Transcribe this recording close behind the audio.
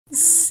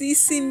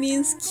CC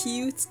means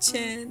cute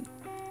Chen,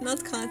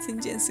 not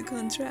contingency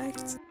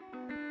contract.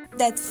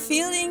 That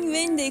feeling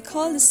when they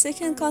call the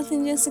second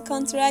contingency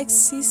contract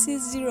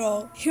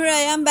CC0. Here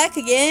I am back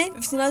again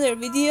with another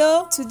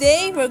video.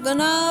 Today we're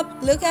gonna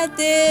look at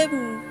the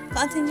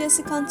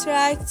contingency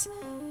contract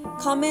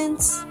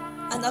comments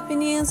and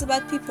opinions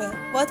about people.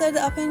 What are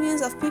the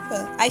opinions of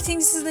people? I think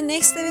this is the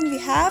next event we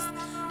have,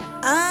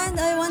 and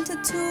I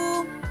wanted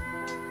to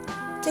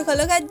take a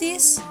look at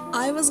this.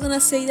 I was gonna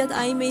say that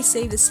I may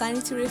save the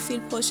sanity refill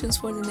potions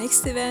for the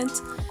next event.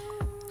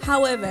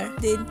 However,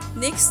 the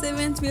next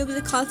event will be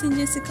the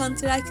contingency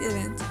contract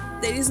event.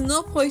 There is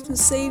no point in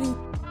saving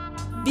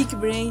big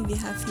brain we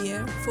have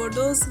here. For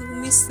those who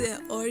missed the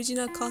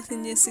original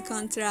contingency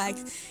contract,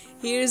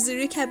 here's the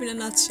recap in a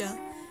nutshell.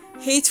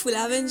 Hateful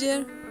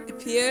Avenger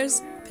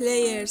appears,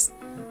 players.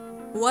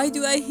 Why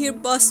do I hear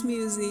boss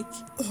music?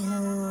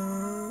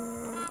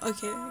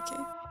 Okay.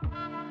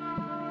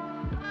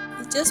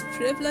 Just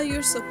prep like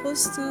you're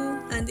supposed to,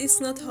 and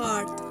it's not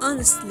hard,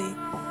 honestly.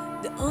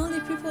 The only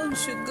people who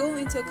should go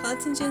into a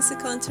contingency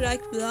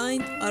contract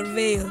blind are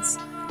whales,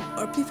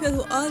 or people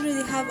who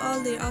already have all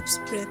their ops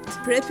prepped.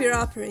 Prep your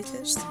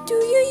operators. Do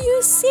you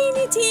use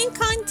sanity in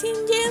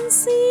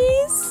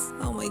contingencies?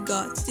 Oh my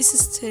god, this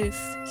is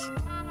terrific.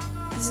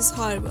 This is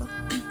horrible.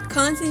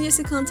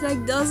 Contingency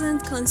contract doesn't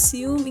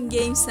consume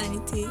in-game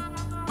sanity,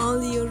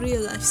 only your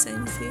real life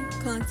sanity.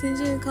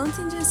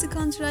 Contingency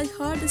contract,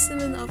 hardest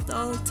event of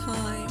all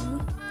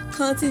time.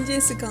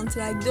 Contingency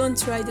contract, don't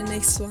try the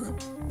next one,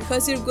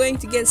 because you're going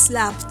to get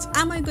slapped.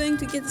 Am I going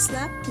to get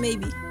slapped?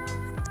 Maybe.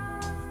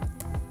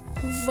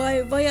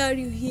 Why are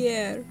you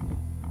here?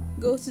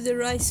 Go to the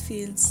rice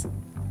fields.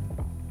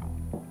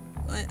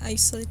 I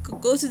said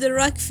go to the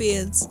rock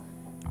fields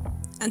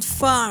and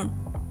farm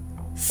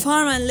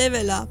and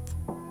level up.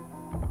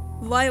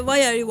 Why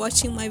are you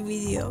watching my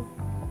video?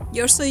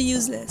 You're so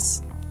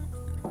useless.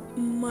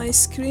 My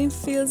screen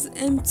feels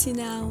empty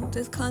now.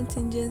 That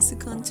contingency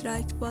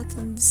contract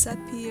button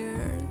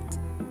disappeared.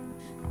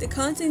 The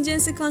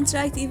contingency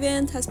contract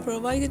event has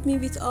provided me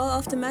with all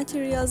of the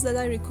materials that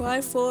I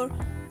require for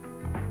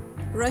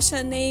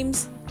Russian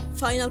names,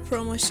 final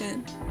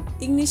promotion,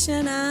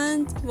 ignition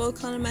and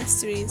volcano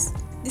masteries.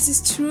 This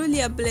is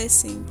truly a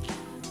blessing.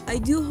 I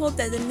do hope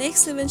that the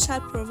next event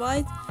shall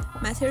provide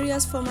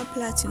materials for my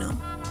platinum.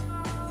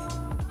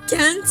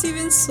 Can't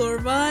even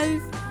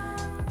survive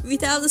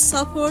without the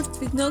support,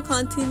 with no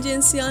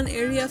contingency on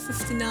area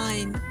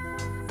 59.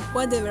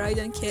 Whatever, I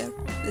don't care.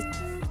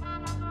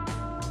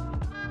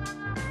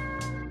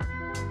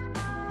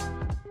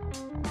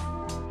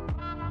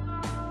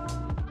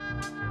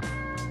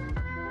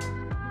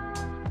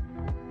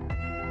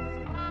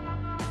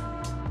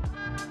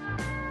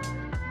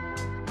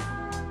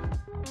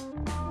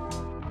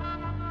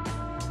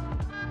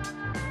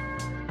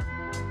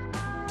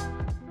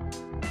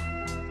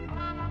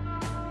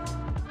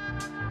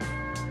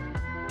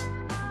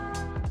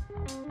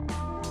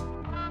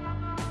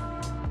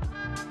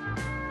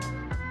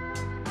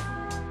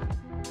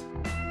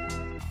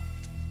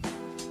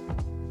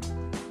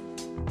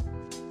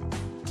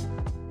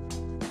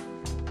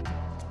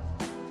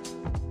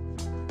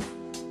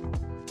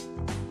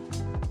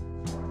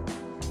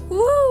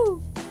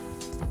 Woo!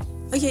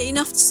 Okay,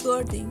 enough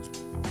swording.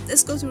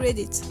 Let's go to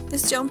Reddit.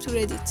 Let's jump to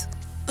Reddit.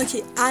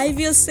 Okay, I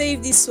will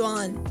save this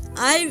one.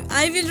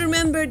 I will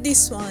remember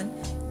this one.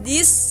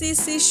 This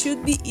CC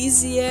should be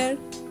easier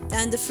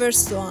than the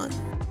first one.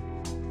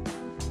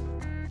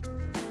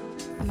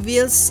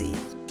 We'll see.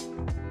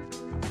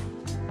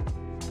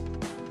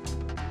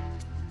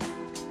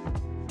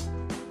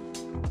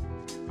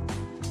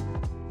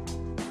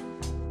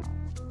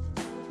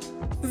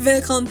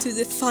 Welcome to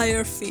the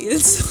fire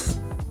fields.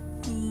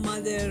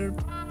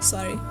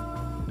 Sorry.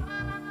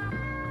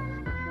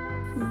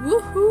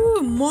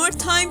 Woohoo! More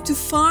time to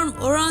farm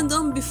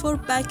Orandom before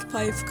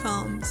Bagpipe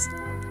comes.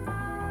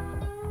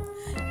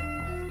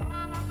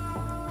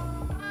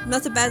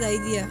 Not a bad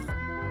idea.